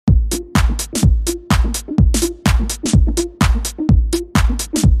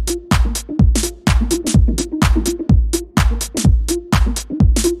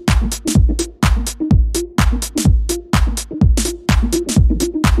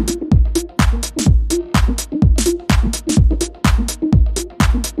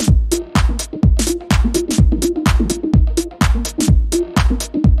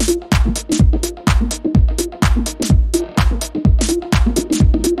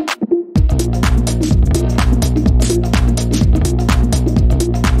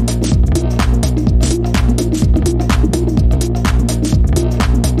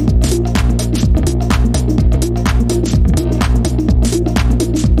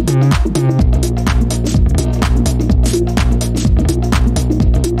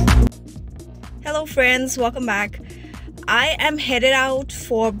friends, welcome back. I am headed out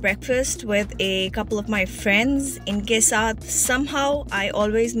for breakfast with a couple of my friends. इनके साथ somehow I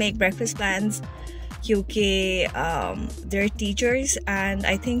always make breakfast plans क्योंकि they're teachers and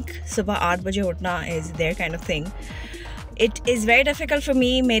I think सुबह 8 बजे उठना is their kind of thing. It is very difficult for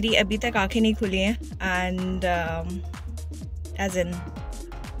me. मेरी अभी तक आँखें नहीं खुली हैं and as in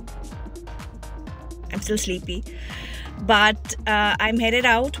I'm still sleepy. But I'm headed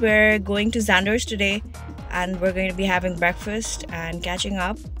out. We're going to Xander's today and we're going to be having breakfast and catching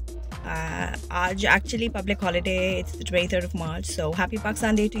up. Aaj actually public holiday. It's the 23rd of March, so happy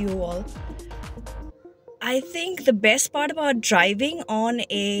Pakistan Day to you all. I think the best part about driving on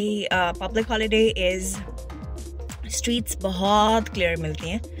a public holiday is streets बहुत clear मिलती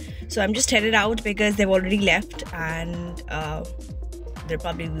हैं. So I'm just headed out because they've already left and they'll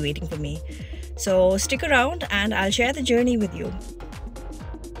probably be waiting for me. So stick around and I'll share the journey with you.